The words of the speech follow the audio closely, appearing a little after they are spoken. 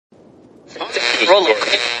Acting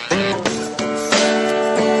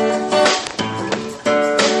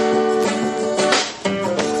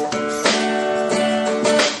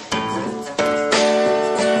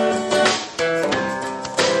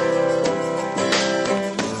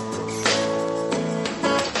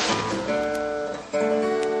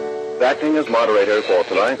as moderator for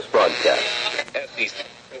tonight's broadcast.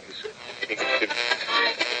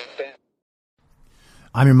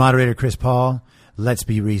 I'm your moderator, Chris Paul. Let's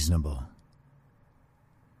be reasonable.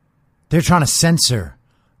 They're trying to censor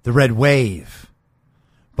the red wave,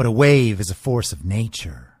 but a wave is a force of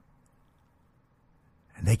nature,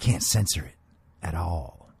 and they can't censor it at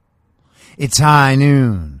all. It's high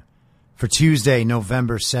noon for Tuesday,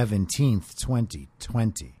 November 17th,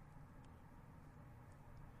 2020.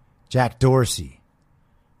 Jack Dorsey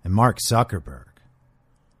and Mark Zuckerberg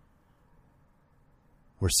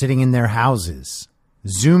were sitting in their houses,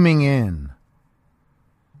 zooming in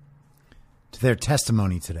to their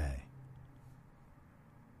testimony today.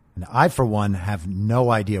 And I, for one, have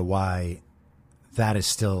no idea why that is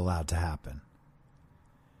still allowed to happen.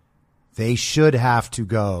 They should have to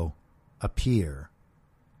go appear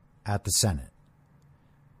at the Senate.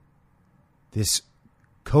 This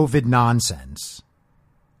COVID nonsense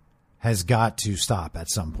has got to stop at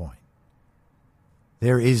some point.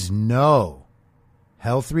 There is no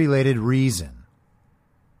health-related reason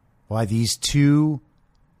why these two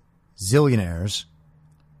zillionaires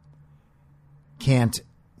can't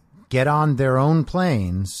get on their own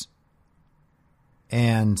planes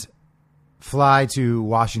and fly to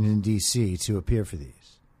Washington, D.C. to appear for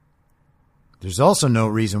these. There's also no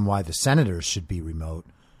reason why the senators should be remote,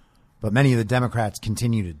 but many of the Democrats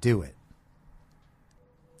continue to do it.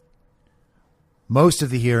 Most of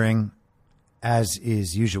the hearing, as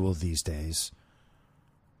is usual these days,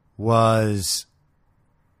 was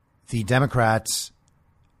the Democrats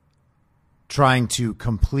trying to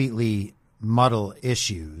completely muddle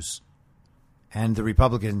issues and the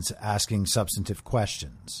Republicans asking substantive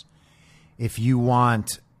questions. If you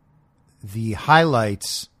want the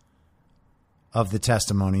highlights of the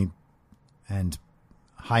testimony, and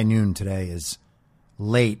high noon today is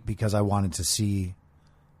late because I wanted to see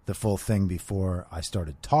the full thing before I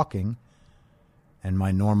started talking, and my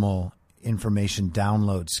normal information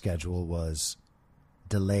download schedule was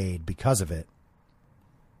delayed because of it.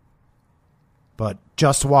 But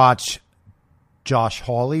just watch Josh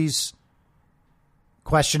Hawley's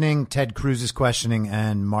questioning, Ted Cruz's questioning,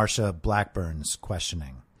 and Marsha Blackburn's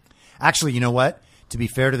questioning. Actually, you know what? To be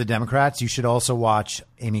fair to the Democrats, you should also watch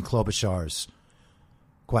Amy Klobuchar's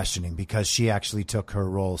questioning, because she actually took her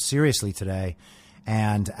role seriously today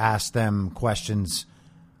and asked them questions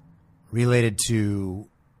related to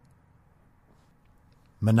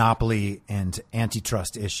monopoly and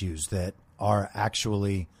antitrust issues that are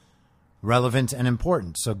actually relevant and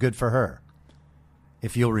important. So good for her.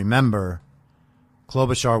 If you'll remember,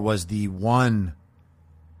 Klobuchar was the one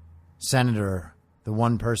senator, the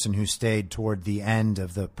one person who stayed toward the end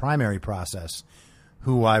of the primary process,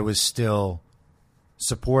 who I was still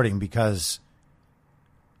supporting, because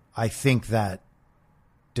I think that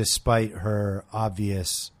despite her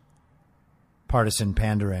obvious partisan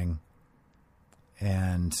pandering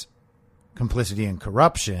and complicity in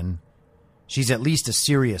corruption, she's at least a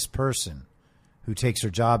serious person who takes her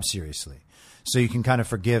job seriously. So you can kind of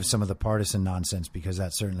forgive some of the partisan nonsense, because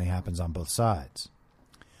that certainly happens on both sides.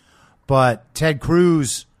 But Ted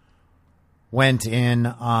Cruz went in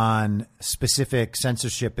on specific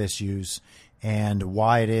censorship issues and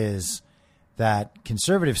why it is that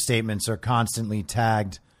conservative statements are constantly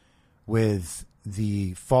tagged with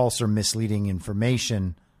the false or misleading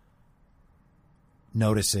information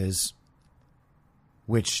notices,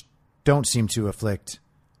 which don't seem to afflict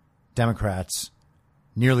Democrats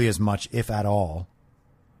nearly as much, if at all.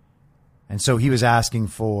 And so he was asking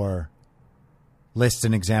for lists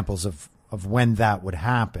and examples of when that would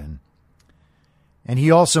happen. And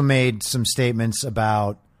he also made some statements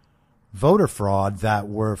about voter fraud that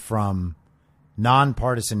were from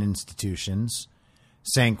nonpartisan institutions,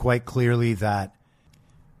 saying quite clearly that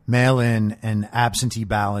mail-in and absentee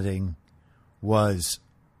balloting was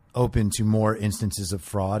open to more instances of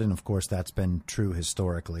fraud. And of course, that's been true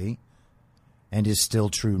historically and is still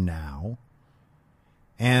true now,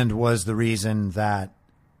 and was the reason that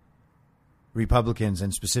Republicans,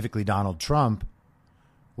 and specifically Donald Trump,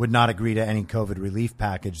 would not agree to any COVID relief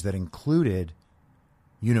package that included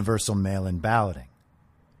universal mail-in balloting,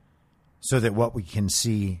 so that what we can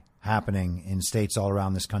see happening in states all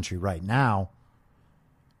around this country right now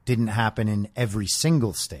didn't happen in every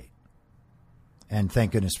single state. And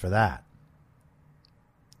thank goodness for that.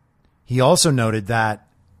 He also noted that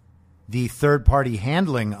the third-party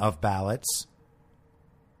handling of ballots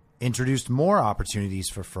introduced more opportunities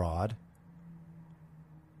for fraud.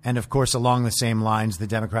 And, of course, along the same lines, the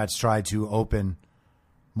Democrats tried to open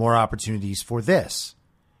more opportunities for this.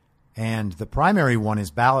 And the primary one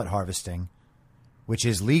is ballot harvesting, which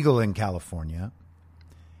is legal in California,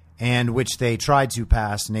 and which they tried to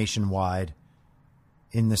pass nationwide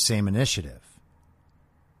in the same initiative.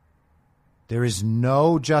 There is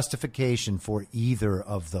no justification for either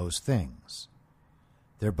of those things.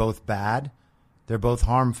 They're both bad. They're both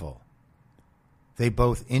harmful. They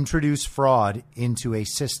both introduce fraud into a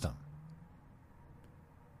system.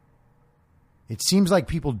 It seems like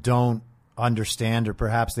people don't understand, or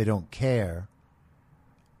perhaps they don't care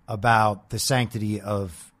about the sanctity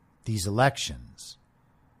of these elections.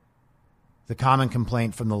 The common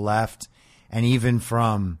complaint from the left and even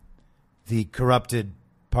from the corrupted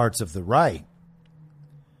parts of the right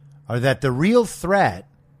are that the real threat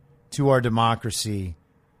to our democracy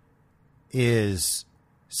is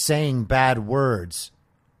saying bad words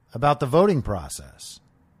about the voting process,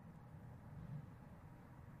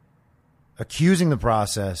 accusing the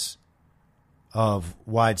process of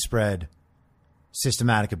widespread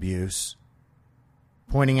systematic abuse,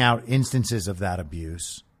 pointing out instances of that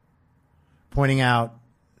abuse, pointing out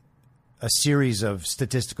a series of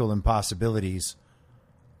statistical impossibilities,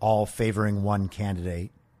 all favoring one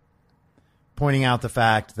candidate, pointing out the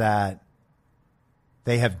fact that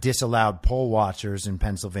they have disallowed poll watchers in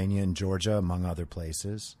Pennsylvania and Georgia, among other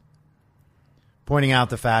places, pointing out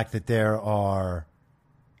the fact that there are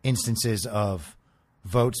instances of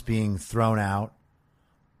votes being thrown out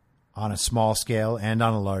on a small scale and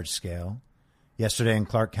on a large scale. Yesterday in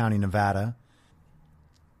Clark County, Nevada,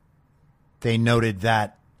 they noted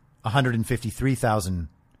that 153,000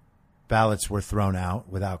 ballots were thrown out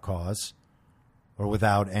without cause or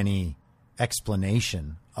without any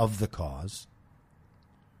explanation of the cause.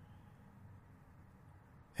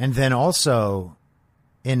 And then also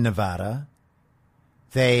in Nevada,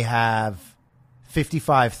 they have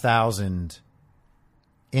 55,000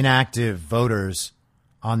 inactive voters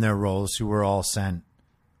on their rolls who were all sent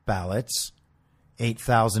ballots.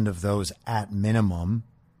 8,000 of those at minimum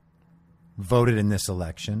voted in this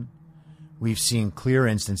election. We've seen clear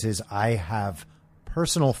instances. I have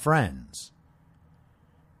personal friends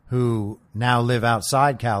who now live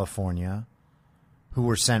outside California who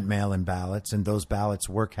were sent mail-in ballots, and those ballots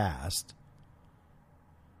were cast.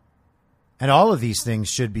 And all of these things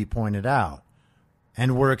should be pointed out.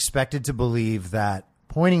 And we're expected to believe that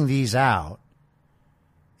pointing these out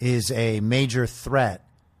is a major threat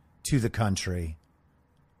to the country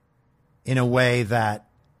in a way that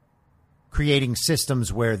creating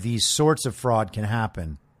systems where these sorts of fraud can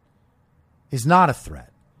happen is not a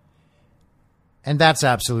threat. And that's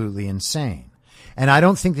absolutely insane. And I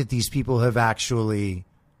don't think that these people have actually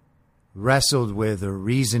wrestled with or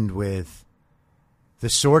reasoned with the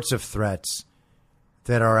sorts of threats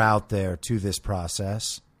that are out there to this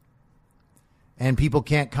process. And people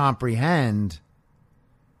can't comprehend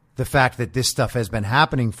the fact that this stuff has been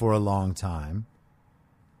happening for a long time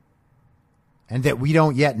and that we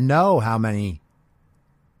don't yet know how many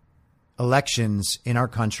elections in our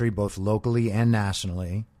country, both locally and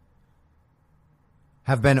nationally,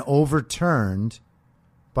 have been overturned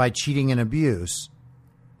by cheating and abuse,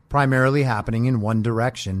 primarily happening in one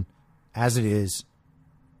direction, as it is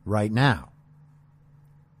right now.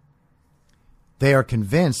 They are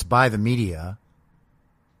convinced by the media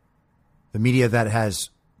that has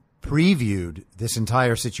previewed this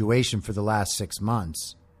entire situation for the last 6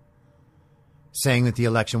 months, saying that the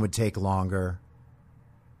election would take longer,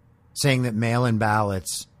 saying that mail-in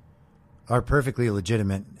ballots are perfectly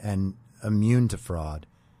legitimate and immune to fraud,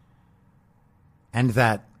 and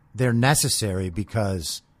that they're necessary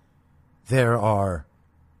because there are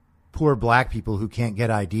poor black people who can't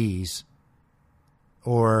get IDs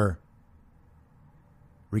or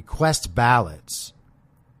request ballots,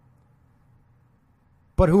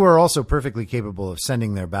 but who are also perfectly capable of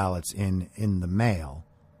sending their ballots in the mail.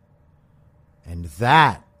 And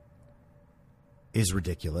that is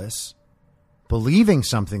ridiculous. Believing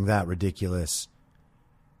something that ridiculous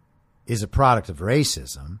is a product of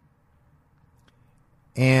racism.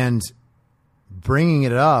 And bringing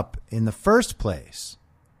it up in the first place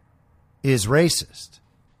is racist.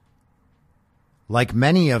 Like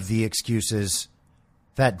many of the excuses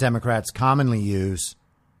that Democrats commonly use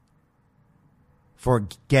for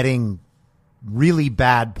getting really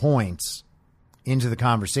bad points into the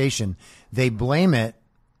conversation, they blame it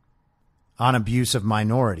on abuse of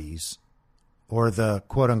minorities or the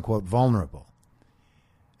quote-unquote vulnerable.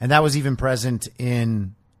 And that was even present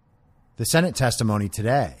in the Senate testimony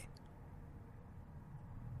today.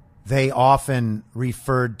 they often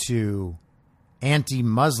referred to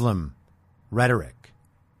anti-Muslim rhetoric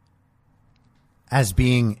as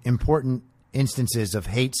being important instances of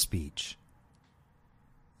hate speech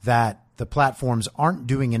that the platforms aren't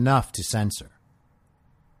doing enough to censor.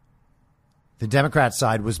 The Democrat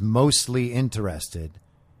side was mostly interested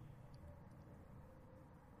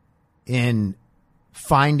in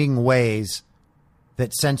finding ways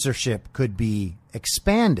that censorship could be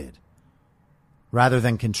expanded rather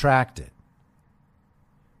than contracted.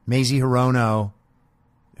 Mazie Hirono,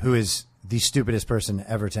 who is the stupidest person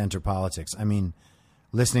ever to enter politics. I mean,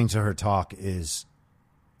 listening to her talk is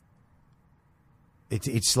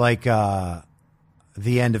it's like the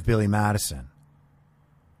end of Billy Madison,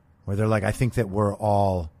 where they're like, I think that we're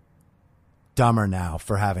all dumber now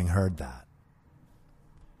for having heard that.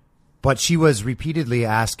 But she was repeatedly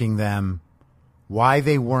asking them why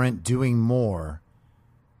they weren't doing more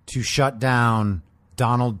to shut down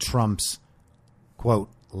Donald Trump's, quote,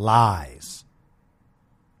 lies.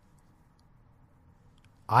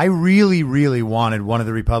 I really, really wanted one of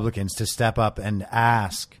the Republicans to step up and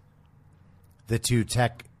ask the two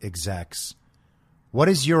tech execs, what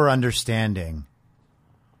is your understanding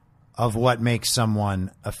of what makes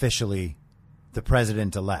someone officially the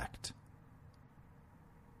president-elect?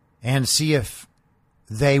 And see if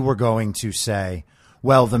they were going to say,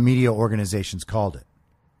 well, the media organizations called it.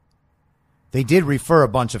 They did refer a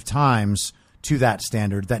bunch of times to that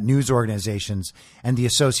standard, that news organizations and the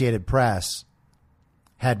Associated Press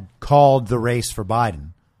had called the race for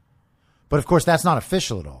Biden. But of course, that's not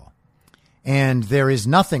official at all. And there is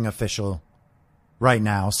nothing official right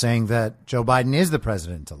now saying that Joe Biden is the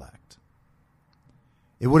president-elect.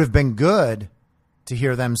 It would have been good to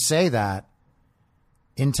hear them say that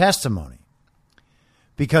in testimony,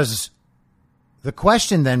 because the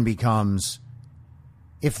question then becomes,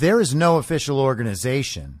 if there is no official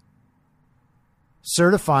organization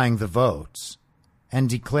certifying the votes and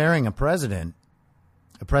declaring a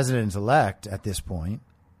president-elect at this point,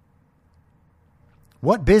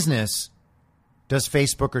 what business does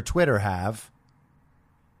Facebook or Twitter have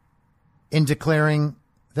in declaring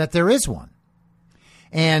that there is one?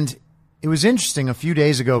 And it was interesting. A few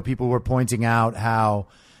days ago, people were pointing out how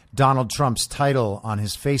Donald Trump's title on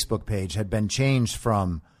his Facebook page had been changed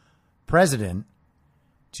from president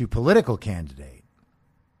to political candidate.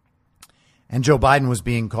 And Joe Biden was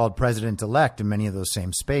being called president-elect in many of those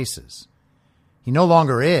same spaces. He no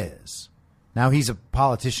longer is. Now he's a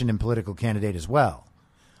politician and political candidate as well.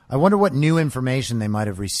 I wonder what new information they might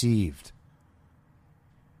have received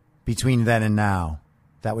between then and now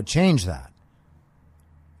that would change that.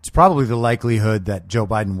 It's probably the likelihood that Joe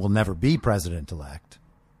Biden will never be president-elect.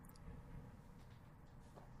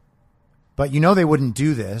 But you know they wouldn't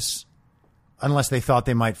do this unless they thought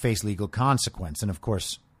they might face legal consequence. And of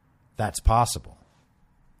course, that's possible.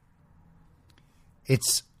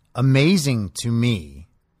 It's amazing to me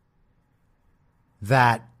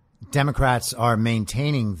that Democrats are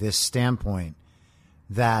maintaining this standpoint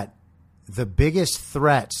that the biggest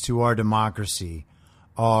threats to our democracy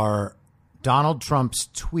are Donald Trump's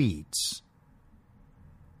tweets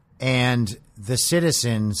and the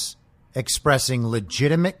citizens expressing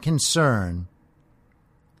legitimate concern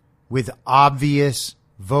with obvious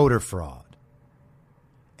voter fraud.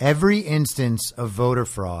 Every instance of voter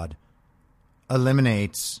fraud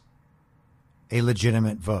eliminates a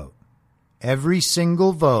legitimate vote. Every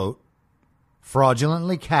single vote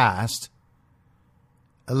fraudulently cast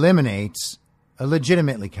eliminates a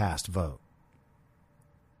legitimately cast vote.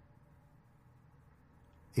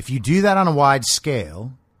 If you do that on a wide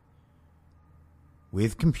scale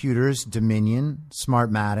with computers, Dominion,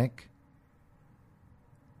 Smartmatic,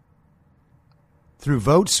 through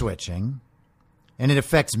vote switching, and it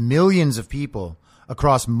affects millions of people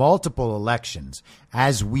across multiple elections,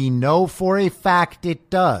 as we know for a fact it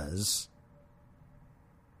does,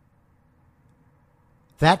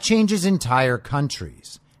 that changes entire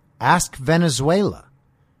countries. Ask Venezuela,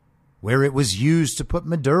 where it was used to put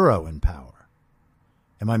Maduro in power.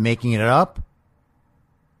 Am I making it up?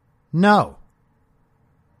 No.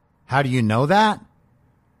 How do you know that?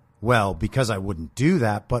 Well, because I wouldn't do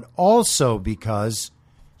that, but also because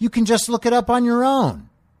you can just look it up on your own.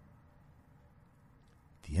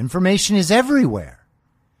 The information is everywhere.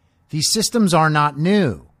 These systems are not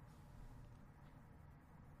new.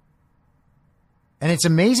 And it's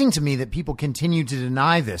amazing to me that people continue to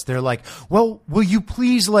deny this. They're like, well, will you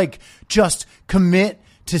please just commit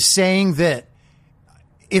to saying that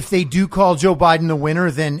if they do call Joe Biden the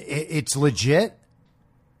winner, then it's legit?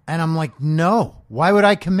 And I'm like, no, why would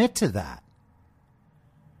I commit to that?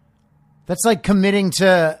 That's like committing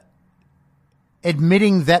to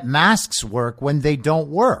admitting that masks work when they don't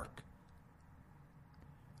work.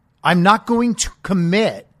 I'm not going to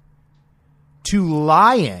commit to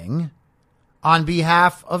lying on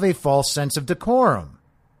behalf of a false sense of decorum.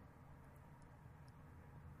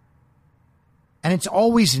 And it's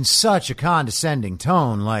always in such a condescending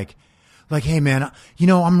tone, like, hey man,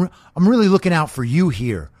 I'm really looking out for you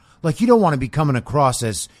here. Like, you don't want to be coming across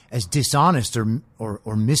as dishonest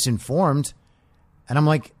or misinformed. And I'm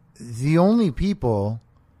like, the only people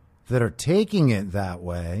that are taking it that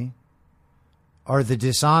way are the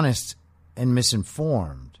dishonest and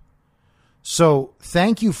misinformed. So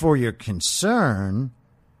thank you for your concern,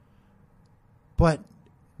 but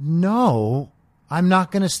no, I'm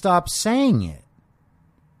not going to stop saying it.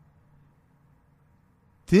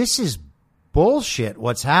 This is bullshit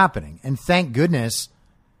what's happening. And thank goodness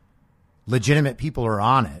legitimate people are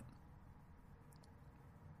on it.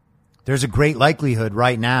 There's a great likelihood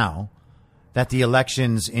right now that the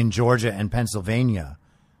elections in Georgia and Pennsylvania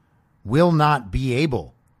will not be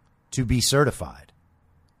able to be certified.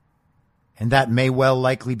 And that may well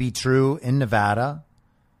likely be true in Nevada.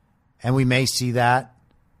 And we may see that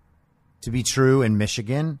to be true in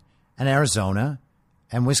Michigan and Arizona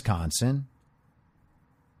and Wisconsin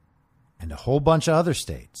and a whole bunch of other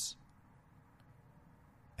states.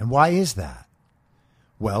 And why is that?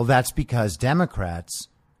 Well, that's because Democrats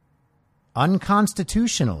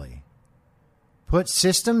unconstitutionally put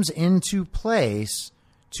systems into place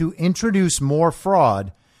to introduce more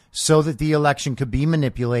fraud so that the election could be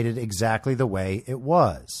manipulated exactly the way it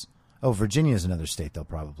was. Oh, Virginia is another state they'll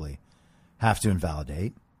probably have to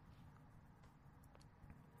invalidate.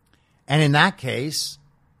 And in that case,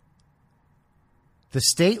 the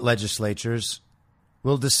state legislatures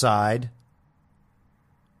will decide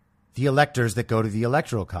the electors that go to the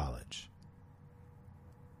Electoral College.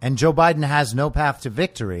 And Joe Biden has no path to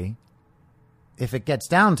victory if it gets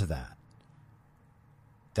down to that.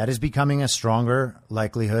 That is becoming a stronger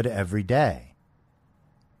likelihood every day.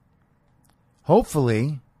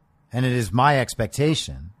 Hopefully, and it is my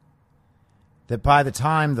expectation, that by the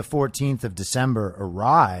time the 14th of December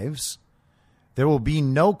arrives, there will be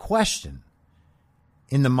no question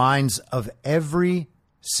in the minds of every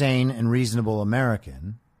sane and reasonable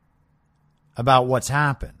American about what's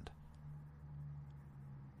happened.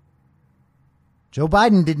 Joe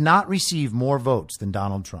Biden did not receive more votes than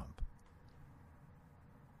Donald Trump.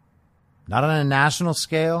 Not on a national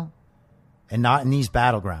scale and not in these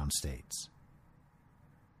battleground states.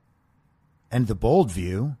 And the bold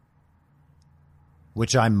view,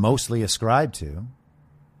 which I mostly ascribe to,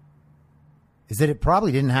 is that it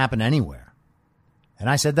probably didn't happen anywhere. And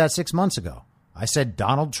I said that 6 months ago. I said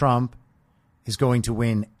Donald Trump is going to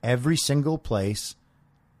win every single place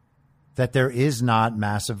that there is not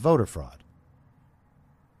massive voter fraud.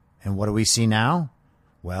 And what do we see now?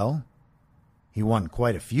 Well, he won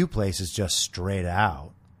quite a few places just straight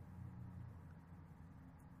out.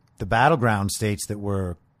 The battleground states that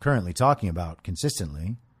we're currently talking about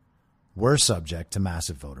consistently were subject to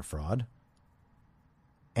massive voter fraud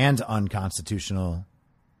and unconstitutional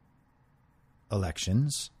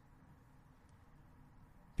elections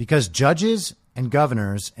because judges and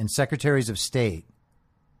governors and secretaries of state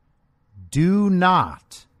do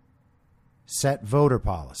not set voter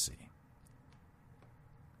policy.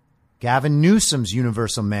 Gavin Newsom's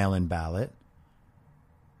universal mail-in ballot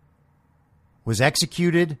was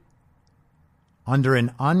executed under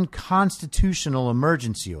an unconstitutional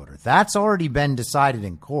emergency order. That's already been decided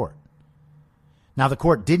in court. Now, the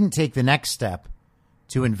court didn't take the next step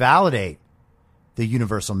to invalidate the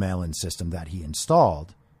universal mail-in system that he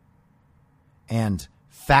installed. And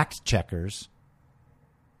fact checkers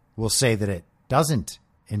will say that it doesn't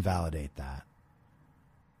invalidate that.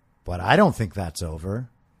 But I don't think that's over.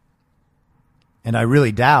 And I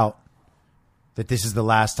really doubt that this is the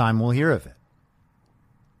last time we'll hear of it.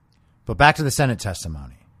 But back to the Senate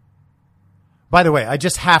testimony. By the way, I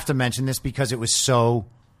just have to mention this because it was so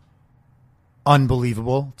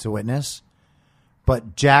unbelievable to witness.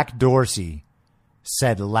 But Jack Dorsey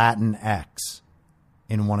said Latin X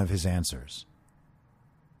in one of his answers,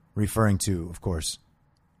 referring to, of course,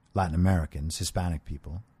 Latin Americans, Hispanic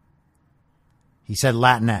people. He said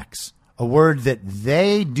Latinx, a word that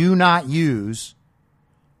they do not use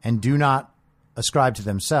and do not ascribe to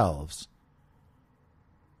themselves.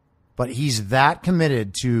 But he's that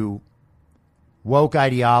committed to woke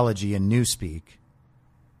ideology and newspeak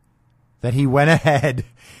that he went ahead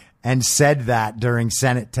and said that during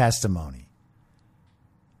Senate testimony.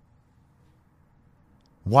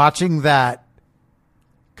 Watching that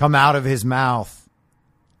come out of his mouth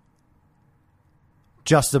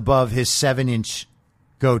just above his 7-inch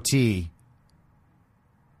goatee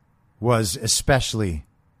was especially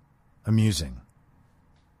amusing.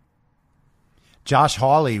 Josh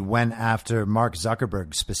Hawley went after Mark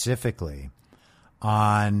Zuckerberg specifically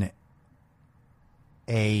on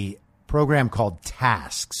a program called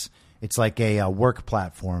Tasks. It's like a work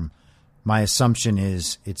platform. My assumption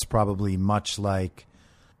is it's probably much like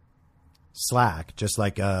Slack, just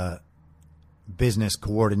like a business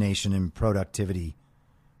coordination and productivity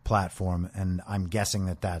platform. And I'm guessing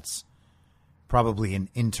that that's probably an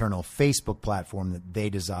internal Facebook platform that they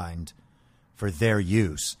designed for their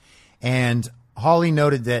use. And Hawley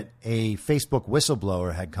noted that a Facebook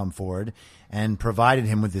whistleblower had come forward and provided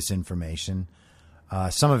him with this information.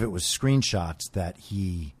 Some of it was screenshots that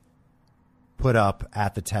he put up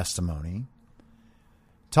at the testimony,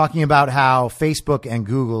 talking about how Facebook and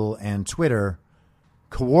Google and Twitter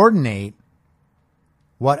coordinate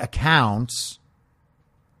what accounts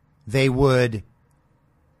they would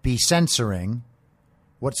be censoring,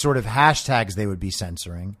 what sort of hashtags they would be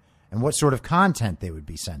censoring, and what sort of content they would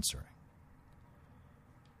be censoring.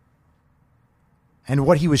 And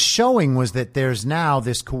what he was showing was that there's now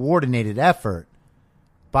this coordinated effort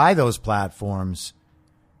by those platforms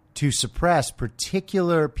to suppress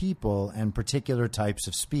particular people and particular types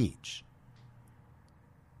of speech.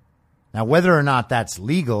 Now, whether or not that's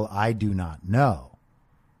legal, I do not know.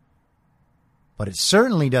 But it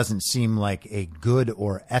certainly doesn't seem like a good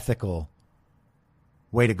or ethical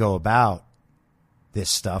way to go about this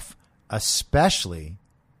stuff, especially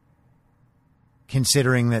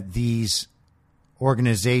considering that these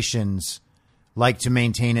organizations like to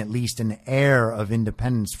maintain at least an air of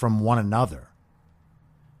independence from one another,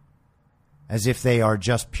 as if they are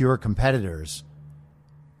just pure competitors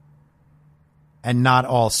and not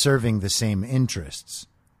all serving the same interests,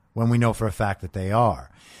 when we know for a fact that they are.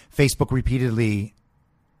 Facebook repeatedly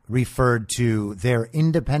referred to their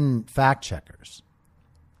independent fact checkers,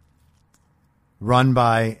 run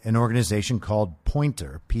by an organization called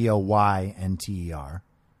Poynter, Poynter.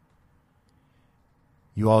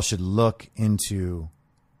 You all should look into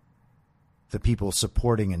the people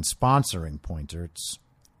supporting and sponsoring Poynter. It's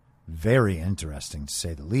very interesting, to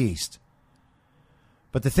say the least.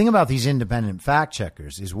 But the thing about these independent fact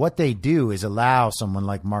checkers is what they do is allow someone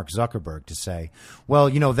like Mark Zuckerberg to say, well,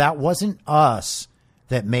 you know, that wasn't us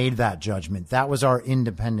that made that judgment. That was our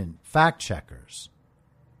independent fact checkers.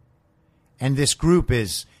 And this group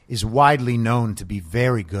is widely known to be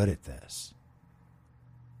very good at this,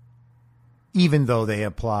 even though they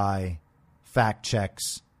apply fact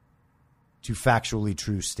checks to factually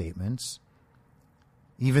true statements,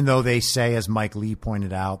 even though they say, as Mike Lee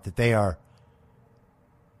pointed out, that they are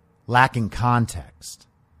lacking context,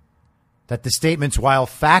 that the statements, while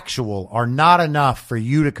factual, are not enough for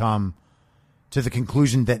you to come to the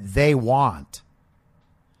conclusion that they want.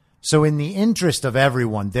 So in the interest of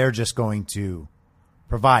everyone, they're just going to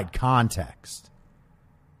provide context.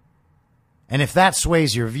 And if that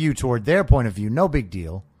sways your view toward their point of view, no big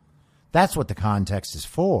deal. That's what the context is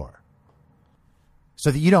for.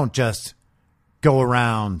 So that you don't just go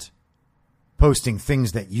around posting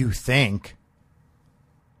things that you think,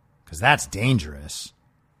 because that's dangerous,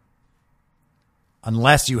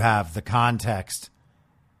 unless you have the context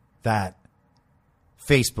that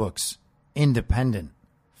Facebook's independent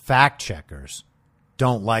fact checkers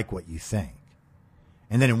don't like what you think.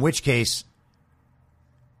 And then in which case,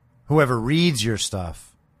 whoever reads your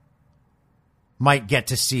stuff might get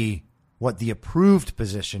to see what the approved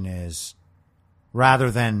position is rather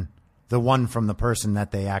than the one from the person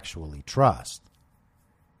that they actually trust.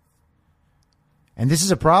 And this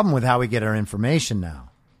is a problem with how we get our information now.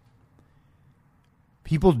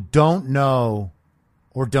 People don't know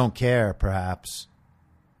or don't care, perhaps,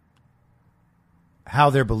 how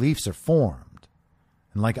their beliefs are formed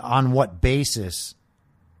and like on what basis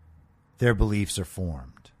their beliefs are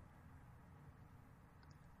formed.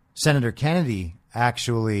 Senator Kennedy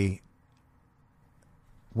actually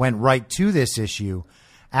went right to this issue,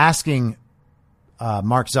 asking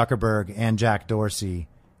Mark Zuckerberg and Jack Dorsey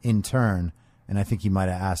in turn, and I think he might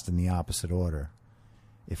have asked in the opposite order,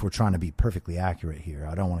 if we're trying to be perfectly accurate here.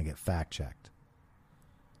 I don't want to get fact-checked.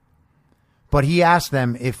 But he asked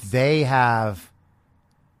them if they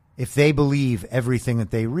believe everything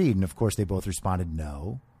that they read, and of course they both responded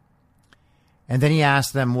no. And then he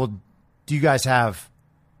asked them, well, do you guys have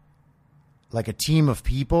like a team of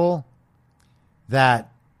people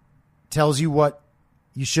that tells you what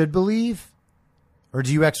you should believe? Or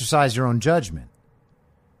do you exercise your own judgment?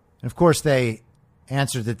 And of course, they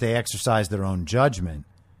answered that they exercise their own judgment.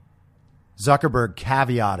 Zuckerberg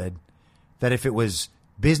caveated that if it was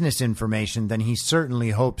business information, then he certainly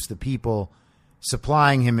hopes the people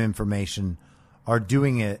supplying him information are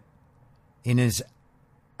doing it in as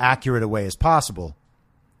accurate a way as possible.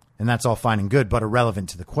 And that's all fine and good, but irrelevant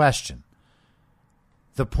to the question.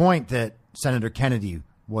 The point that Senator Kennedy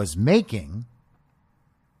was making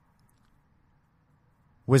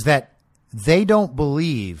was that they don't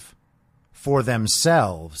believe for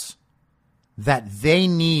themselves that they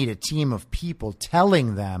need a team of people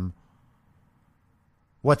telling them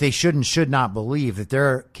what they should and should not believe, that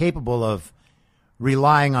they're capable of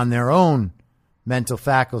relying on their own mental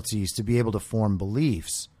faculties to be able to form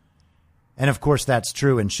beliefs. And of course, that's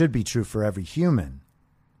true and should be true for every human.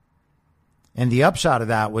 And the upshot of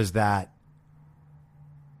that was that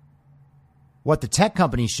what the tech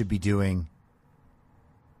companies should be doing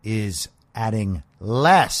is adding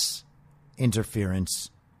less interference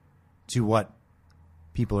to what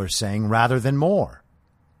people are saying rather than more.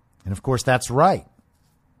 And of course, that's right.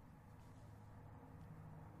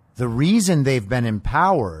 The reason they've been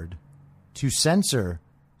empowered to censor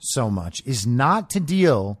so much is not to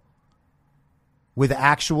deal with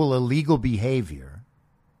actual illegal behavior.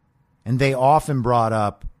 And they often brought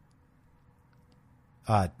up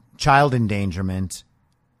child endangerment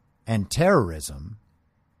and terrorism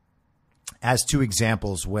as two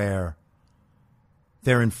examples where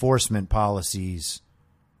their enforcement policies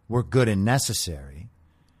were good and necessary.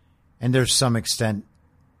 And there's some extent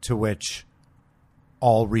to which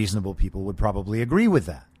all reasonable people would probably agree with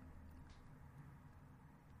that.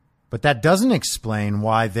 But that doesn't explain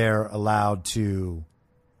why they're allowed to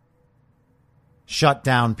shut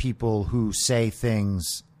down people who say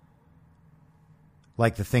things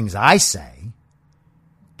like the things I say,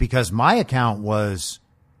 because my account was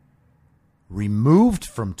removed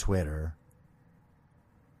from Twitter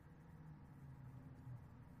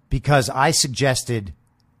because I suggested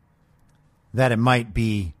that it might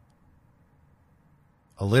be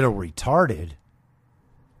a little retarded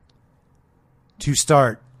to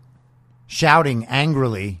start shouting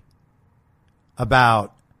angrily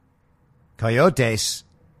about coyotes,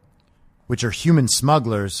 which are human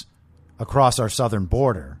smugglers across our southern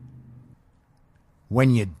border,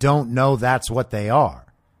 when you don't know that's what they are,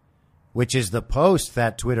 which is the post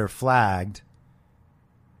that Twitter flagged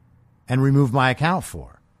and removed my account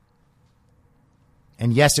for.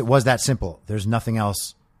 And yes, it was that simple. There's nothing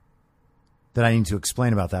else that I need to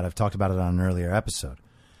explain about that. I've talked about it on an earlier episode.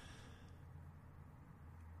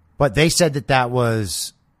 But they said that that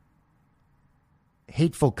was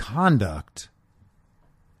hateful conduct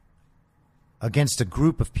against a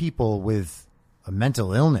group of people with a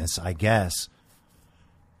mental illness, I guess,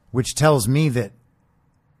 which tells me that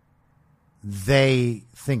they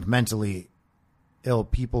think mentally ill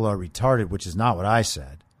people are retarded, which is not what I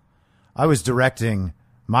said. I was directing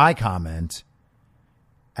my comment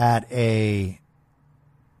at a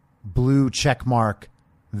blue checkmark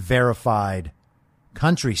verified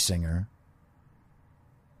country singer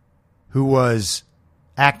who was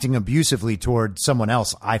acting abusively toward someone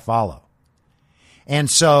else I follow. And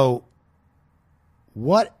so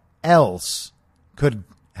what else could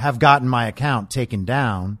have gotten my account taken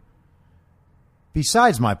down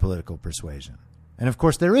besides my political persuasion? And of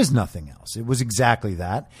course, there is nothing else. It was exactly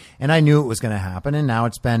that. And I knew it was going to happen. And now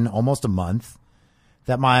it's been almost a month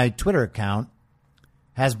that my Twitter account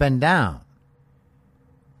has been down.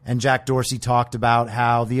 And Jack Dorsey talked about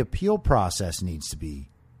how the appeal process needs to be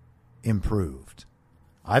improved.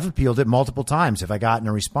 I've appealed it multiple times. Have I gotten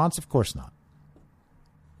a response? Of course not.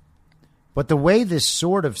 But the way this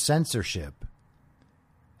sort of censorship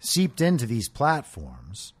seeped into these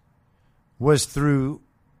platforms was through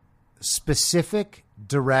specific,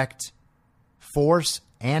 direct force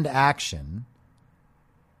and action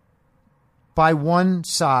by one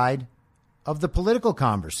side of the political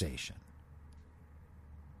conversation.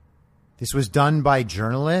 This was done by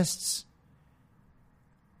journalists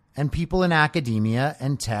and people in academia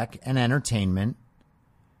and tech and entertainment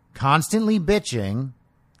constantly bitching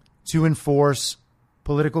to enforce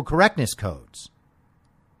political correctness codes.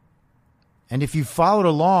 And if you followed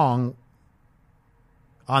along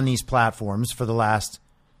on these platforms for the last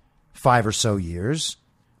 5 or so years,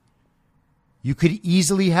 you could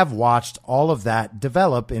easily have watched all of that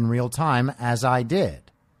develop in real time, as I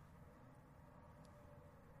did.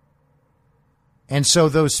 And so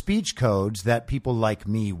those speech codes that people like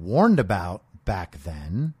me warned about back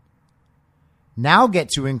then now get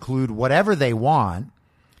to include whatever they want,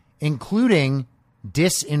 including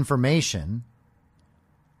disinformation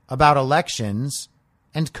about elections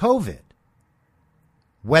and COVID,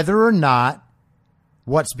 whether or not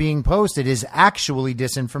what's being posted is actually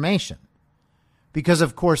disinformation. Because,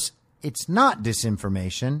 of course, it's not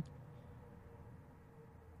disinformation.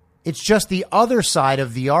 It's just the other side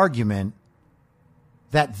of the argument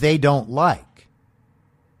that they don't like.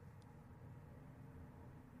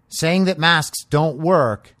 Saying that masks don't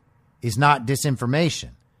work is not disinformation.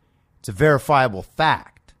 It's a verifiable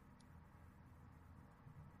fact.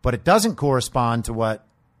 But it doesn't correspond to what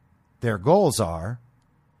their goals are,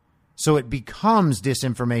 so it becomes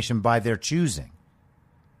disinformation by their choosing.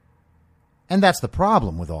 And that's the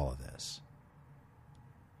problem with all of this.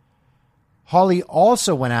 Hawley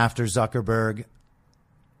also went after Zuckerberg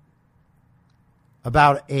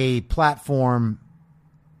about a platform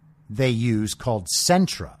they use called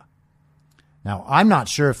Centra. Now, I'm not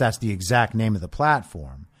sure if that's the exact name of the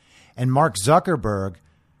platform. And Mark Zuckerberg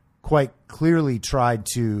quite clearly tried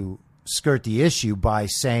to skirt the issue by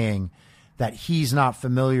saying that he's not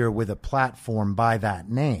familiar with a platform by that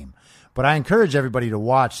name. But I encourage everybody to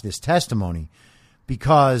watch this testimony,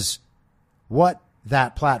 because what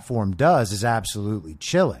that platform does is absolutely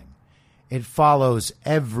chilling. It follows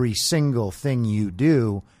every single thing you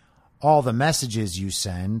do, all the messages you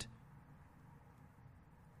send,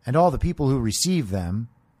 and all the people who receive them,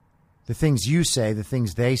 the things you say, the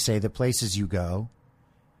things they say, the places you go.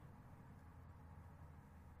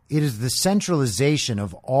 It is the centralization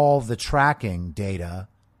of all the tracking data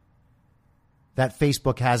that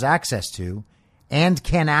Facebook has access to and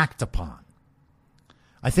can act upon.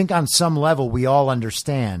 I think on some level we all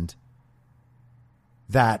understand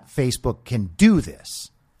that Facebook can do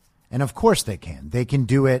this. And of course they can. They can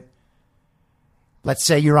do it. Let's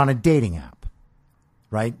say you're on a dating app,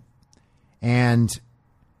 right? And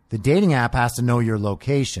the dating app has to know your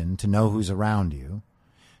location to know who's around you.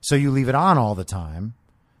 So you leave it on all the time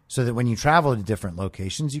so that when you travel to different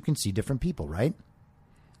locations, you can see different people, right?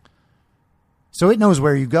 So it knows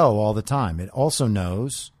where you go all the time. It also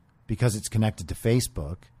knows, because it's connected to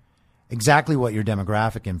Facebook, exactly what your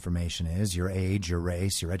demographic information is, your age, your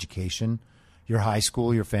race, your education, your high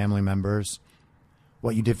school, your family members,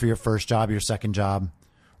 what you did for your first job, your second job,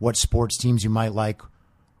 what sports teams you might like,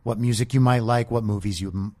 what music you might like, what movies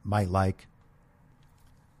you might like.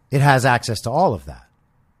 It has access to all of that.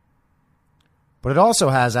 But it also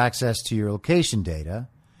has access to your location data,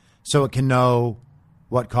 so it can know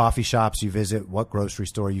what coffee shops you visit, what grocery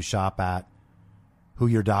store you shop at, who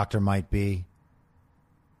your doctor might be,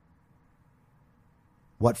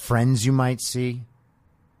 what friends you might see,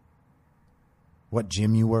 what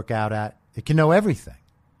gym you work out at. It can know everything.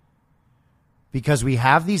 Because we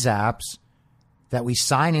have these apps that we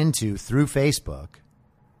sign into through Facebook.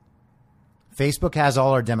 Facebook has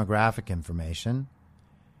all our demographic information.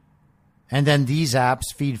 And then these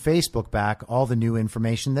apps feed Facebook back all the new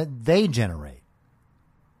information that they generate.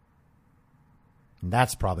 And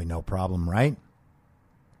that's probably no problem, right?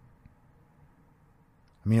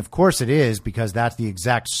 I mean, of course it is, because that's the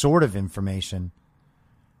exact sort of information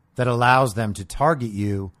that allows them to target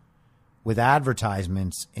you with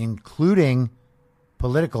advertisements, including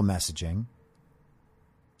political messaging.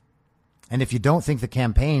 And if you don't think the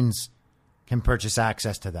campaigns can purchase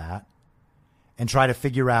access to that and try to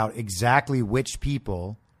figure out exactly which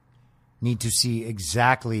people need to see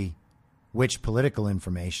exactly which political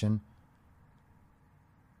information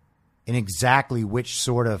in exactly which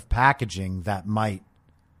sort of packaging that might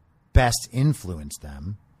best influence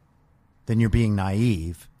them, then you're being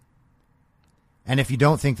naive. And if you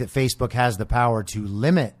don't think that Facebook has the power to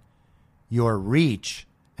limit your reach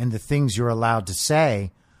and the things you're allowed to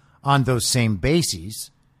say on those same bases,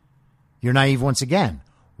 you're naive once again.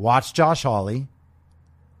 Watch Josh Hawley,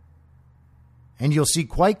 and you'll see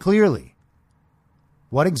quite clearly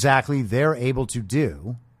what exactly they're able to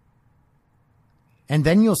do. And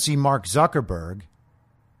then you'll see Mark Zuckerberg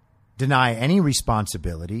deny any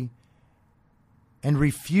responsibility and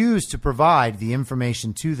refuse to provide the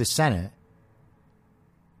information to the Senate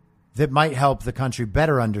that might help the country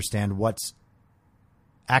better understand what's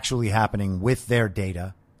actually happening with their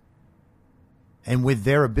data and with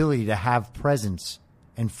their ability to have presence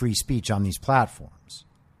and free speech on these platforms.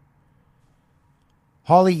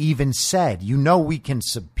 Hawley even said, "You know we can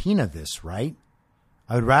subpoena this, right?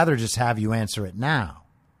 I would rather just have you answer it now."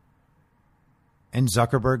 And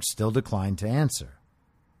Zuckerberg still declined to answer.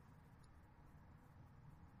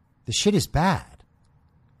 The shit is bad.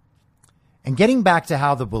 And getting back to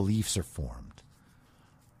how the beliefs are formed,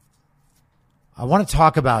 I want to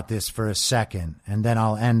talk about this for a second, and then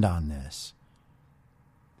I'll end on this.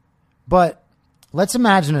 But let's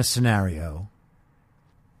imagine a scenario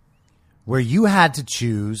where you had to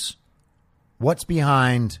choose what's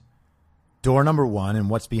behind door number 1 and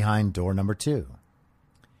what's behind door number 2.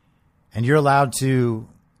 And you're allowed to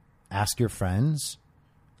ask your friends,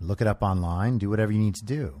 look it up online, do whatever you need to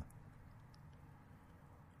do.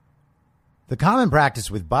 The common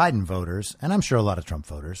practice with Biden voters, and I'm sure a lot of Trump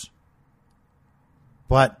voters,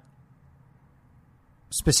 but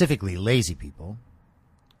specifically lazy people,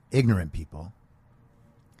 ignorant people,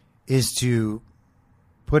 is to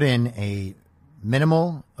put in a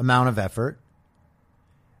minimal amount of effort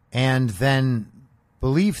and then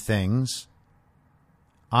believe things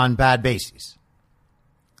on bad bases.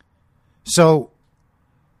 So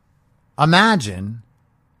imagine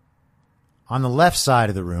on the left side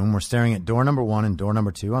of the room, we're staring at door number 1 and door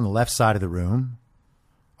number 2. On the left side of the room,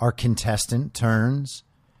 our contestant turns,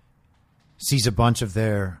 sees a bunch of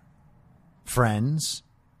their friends,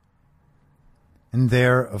 and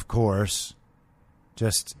they're, of course,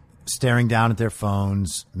 just staring down at their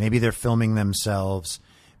phones. Maybe they're filming themselves,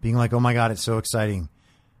 being like, oh my God, it's so exciting.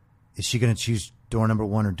 Is she going to choose door number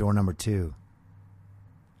 1 or door number 2?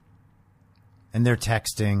 And they're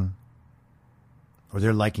texting, or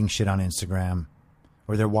they're liking shit on Instagram,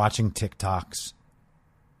 or they're watching TikToks.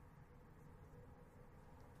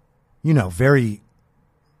 You know, very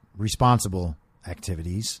responsible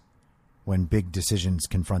activities when big decisions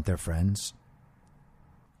confront their friends.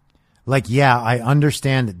 Like, yeah, I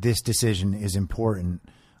understand that this decision is important,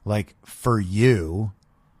 like, for you,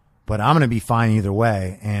 but I'm going to be fine either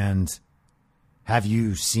way. And have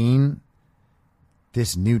you seen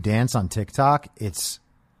this new dance on TikTok? It's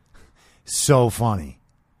so funny.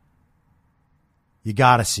 You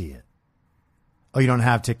got to see it. Oh, you don't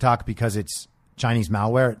have TikTok because it's Chinese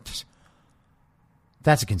malware?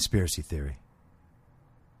 That's a conspiracy theory.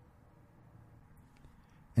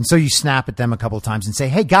 And so you snap at them a couple of times and say,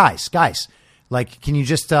 hey, guys, like, can you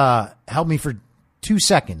just help me for 2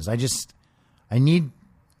 seconds? I need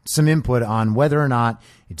some input on whether or not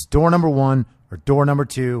it's door number 1 or door number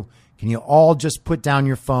 2. Can you all just put down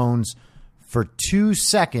your phones for 2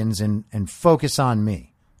 seconds and focus on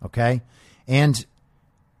me, okay? And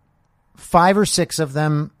 5 or 6 of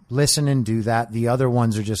them listen and do that. The other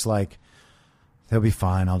ones are just like, they'll be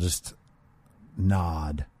fine. I'll just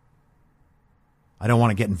nod. I don't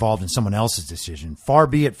want to get involved in someone else's decision. Far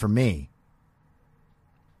be it from me.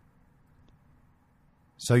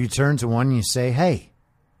 So you turn to one and you say, hey,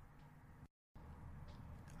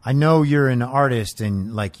 I know you're an artist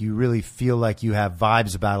and like you really feel like you have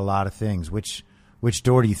vibes about a lot of things. Which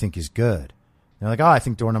door do you think is good? They're like, oh, I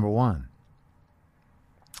think door number 1.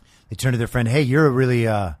 They turn to their friend, hey, you're a really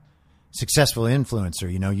successful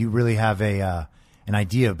influencer. You know, you really have an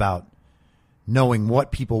idea about knowing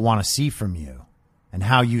what people want to see from you and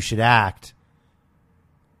how you should act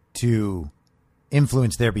to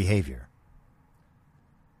influence their behavior.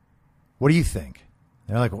 What do you think?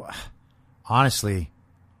 They're like, well, honestly,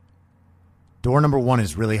 door number 1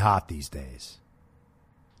 is really hot these days.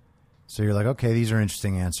 So you're like, okay, these are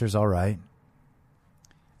interesting answers. All right.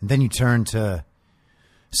 And then you turn to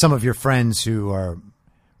some of your friends who are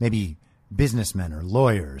maybe businessmen or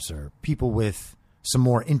lawyers or people with some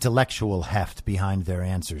more intellectual heft behind their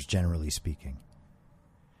answers, generally speaking.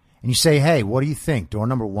 And you say, hey, what do you think? Door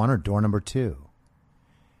number 1 or door number 2?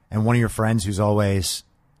 And one of your friends who's always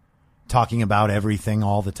talking about everything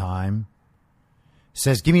all the time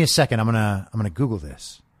says, give me a second. I'm going to Google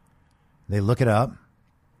this. They look it up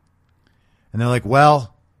and they're like,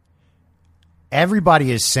 well,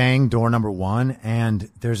 everybody is saying door number 1.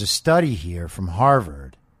 And there's a study here from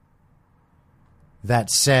Harvard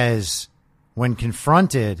that says when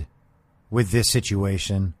confronted with this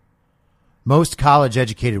situation, most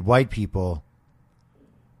college-educated white people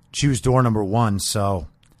choose door number 1. So,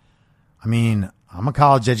 I mean, I'm a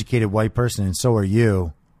college-educated white person, and so are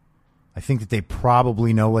you. I think that they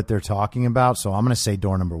probably know what they're talking about, so I'm going to say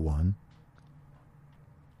door number 1. And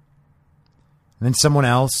then someone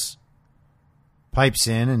else pipes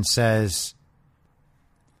in and says,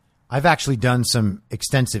 I've actually done some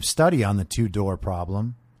extensive study on the 2-door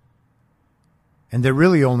problem, and there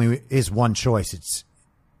really only is one choice.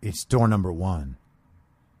 It's door number 1,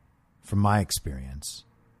 from my experience.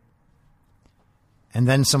 And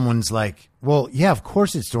then someone's like, well, yeah, of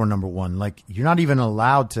course it's door number 1. Like, you're not even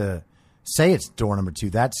allowed to say it's door number 2.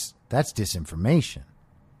 That's disinformation.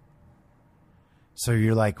 So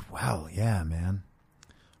you're like, wow, yeah, man.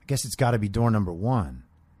 I guess it's got to be door number 1.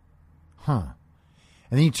 Huh.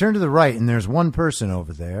 And then you turn to the right, and there's one person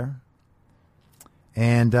over there.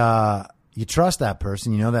 And you trust that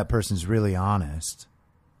person. You know that person's really honest.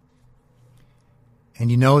 And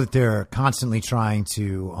you know that they're constantly trying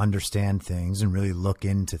to understand things and really look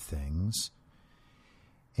into things.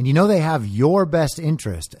 And you know they have your best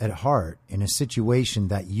interest at heart in a situation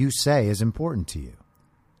that you say is important to you.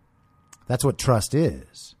 That's what trust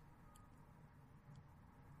is.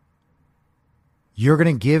 You're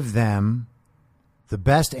going to give them the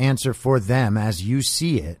best answer for them as you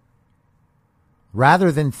see it, rather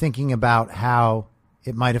than thinking about how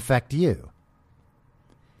it might affect you.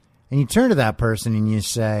 And you turn to that person and you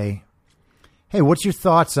say, hey, what's your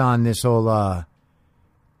thoughts on this whole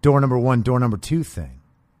door number 1, door number 2 thing?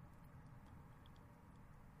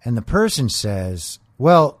 And the person says,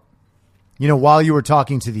 well, while you were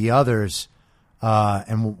talking to the others,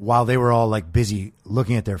 and while they were all like busy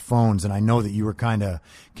looking at their phones, and I know that you were kind of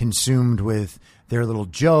consumed with their little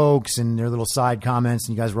jokes and their little side comments,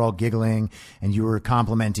 and you guys were all giggling and you were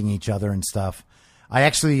complimenting each other and stuff. I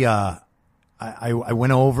actually, I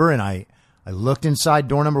went over and I looked inside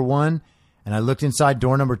door number 1 and I looked inside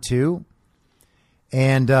door number 2,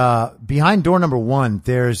 and behind door number 1,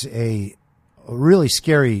 there's a really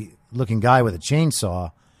scary looking guy with a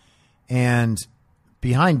chainsaw, and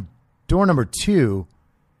behind door number 2,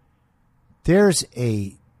 there's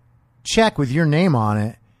a check with your name on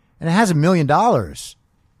it, and it has $1 million.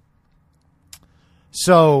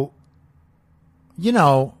 So,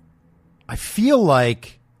 I feel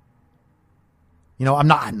like, I'm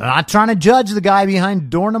not trying to judge the guy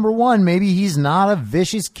behind door number 1. Maybe he's not a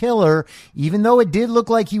vicious killer, even though it did look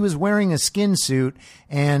like he was wearing a skin suit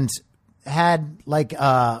and had like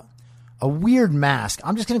a weird mask.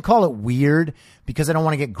 I'm just going to call it weird because I don't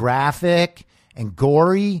want to get graphic and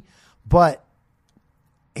gory, but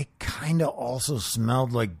it kind of also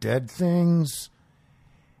smelled like dead things.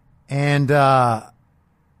 And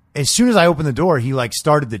as soon as I opened the door, he like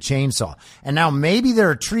started the chainsaw. And now maybe there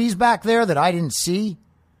are trees back there that I didn't see,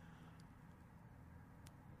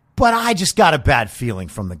 but I just got a bad feeling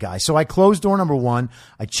from the guy. So I closed door number 1.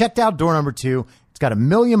 I checked out door number 2. It's got $1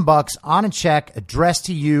 million on a check addressed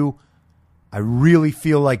to you. I really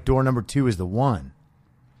feel like door number 2 is the one.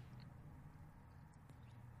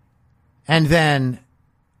 And then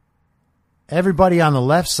everybody on the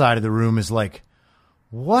left side of the room is like,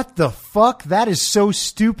 what the fuck? That is so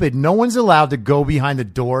stupid. No one's allowed to go behind the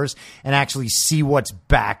doors and actually see what's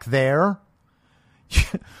back there.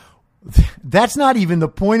 That's not even the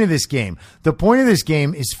point of this game. The point of this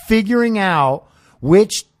game is figuring out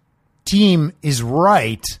which team is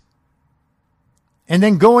right and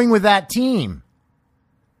then going with that team.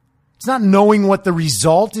 It's not knowing what the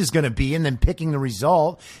result is going to be and then picking the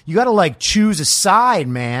result. You got to like choose a side,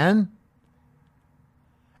 man.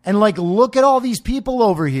 And like, look at all these people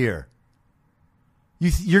over here.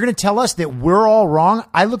 You're going to tell us that we're all wrong?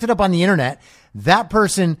 I looked it up on the internet. That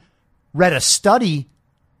person read a study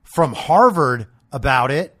from Harvard about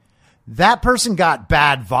it. That person got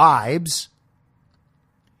bad vibes.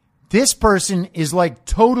 This person is like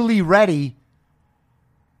totally ready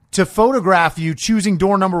to photograph you choosing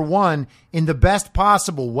door number 1 in the best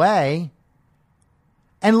possible way.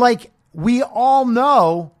 And like, we all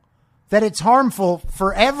know that it's harmful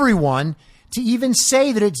for everyone to even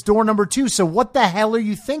say that it's door number 2. So what the hell are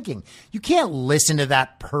you thinking? You can't listen to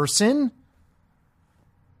that person.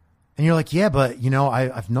 And you're like, yeah, but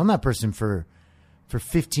I've known that person for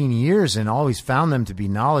 15 years and always found them to be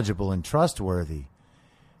knowledgeable and trustworthy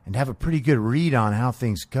and have a pretty good read on how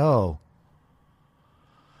things go.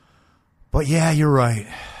 But yeah, you're right.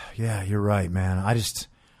 Yeah, you're right, man. I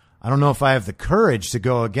don't know if I have the courage to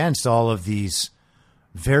go against all of these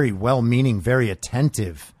very well-meaning, very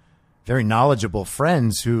attentive, very knowledgeable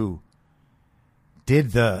friends who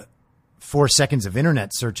did the 4 seconds of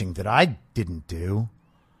internet searching that I didn't do.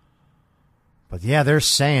 But yeah, they're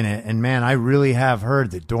saying it. And man, I really have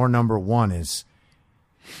heard that door number 1 is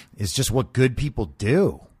just what good people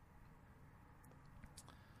do.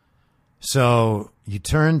 So you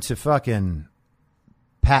turn to fucking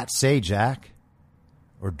Pat Sajak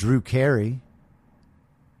or Drew Carey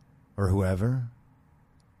or whoever,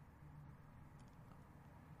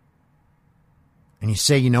 and you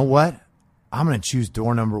say, you know what? I'm going to choose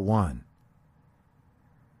door number 1.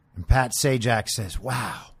 And Pat Sajak says,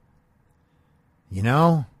 wow,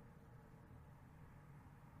 I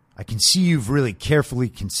can see you've really carefully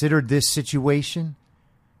considered this situation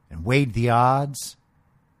and weighed the odds.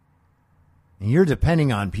 And you're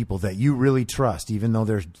depending on people that you really trust, even though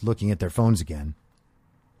they're looking at their phones again.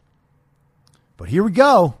 But here we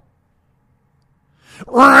go.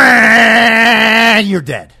 You're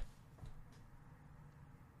dead.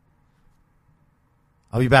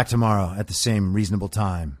 I'll be back tomorrow at the same reasonable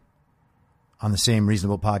time on the same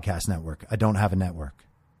reasonable podcast network. I don't have a network.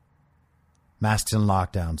 Masks and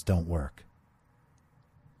lockdowns don't work.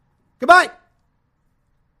 Goodbye.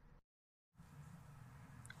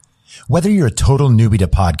 Whether you're a total newbie to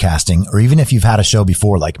podcasting or even if you've had a show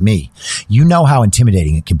before like me, you know how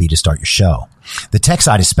intimidating it can be to start your show. The tech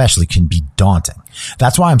side especially can be daunting.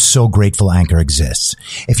 That's why I'm so grateful Anchor exists.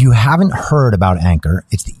 If you haven't heard about Anchor,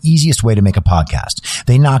 it's the easiest way to make a podcast.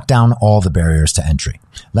 They knock down all the barriers to entry.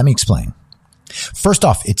 Let me explain. First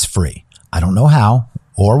off, it's free. I don't know how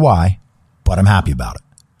or why, but I'm happy about it.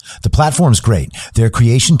 The platform's great. There are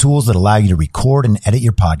creation tools that allow you to record and edit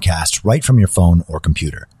your podcast right from your phone or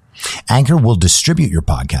computer. Anchor will distribute your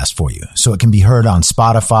podcast for you so it can be heard on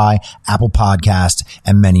Spotify, Apple Podcast,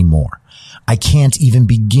 and many more. I can't even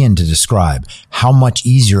begin to describe how much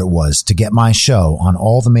easier it was to get my show on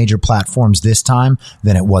all the major platforms this time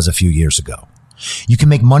than it was a few years ago. You can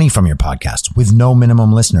make money from your podcast with no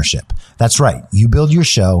minimum listenership. That's right. You build your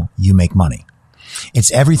show, you make money.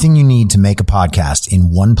 It's everything you need to make a podcast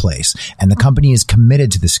in one place, and the company is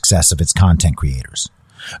committed to the success of its content creators.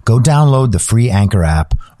 Go download the free Anchor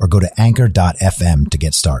app or go to anchor.fm to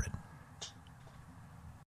get started.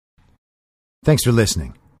 Thanks for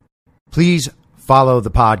listening. Please follow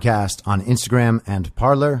the podcast on Instagram and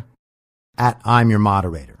Parler at I'm Your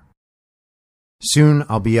Moderator. Soon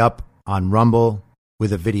I'll be up on Rumble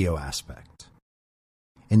with a video aspect.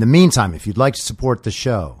 In the meantime, if you'd like to support the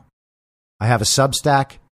show, I have a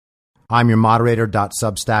Substack,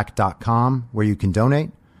 imyourmoderator.substack.com, where you can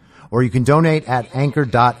donate, or you can donate at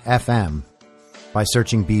anchor.fm by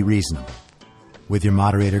searching Be Reasonable with your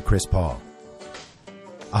moderator, Chris Paul.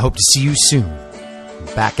 I hope to see you soon,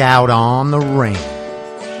 back out on the range.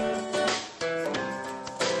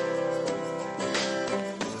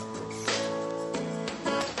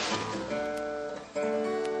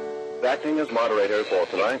 Acting as moderator for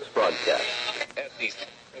tonight's broadcast.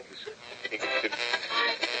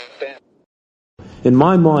 In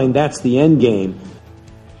my mind, that's the end game.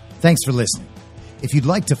 Thanks for listening. If you'd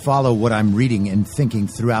like to follow what I'm reading and thinking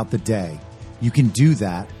throughout the day, you can do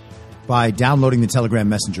that by downloading the Telegram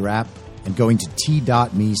Messenger app and going to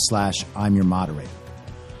t.me/I'm your moderator.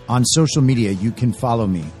 On social media, you can follow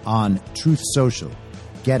me on Truth Social,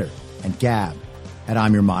 Getter, and Gab at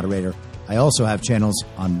I'm Your Moderator. I also have channels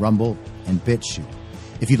on Rumble and BitChute.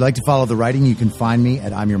 If you'd like to follow the writing, you can find me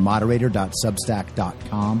at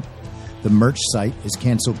imyourmoderator.substack.com. The merch site is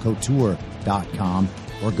cancelcouture.com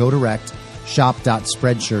or go direct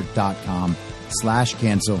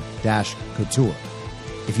shop.spreadshirt.com/cancel-couture.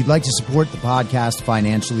 If you'd like to support the podcast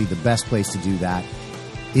financially, the best place to do that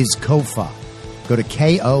is Ko-Fi. Go to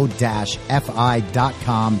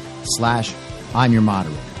ko-fi.com/I'm Your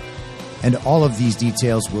Moderator. And all of these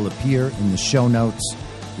details will appear in the show notes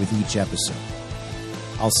with each episode.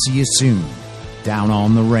 I'll see you soon down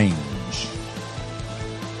on the range.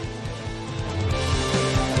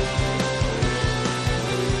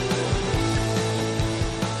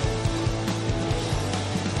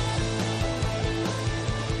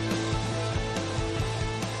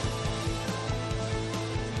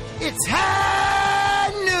 It's happening!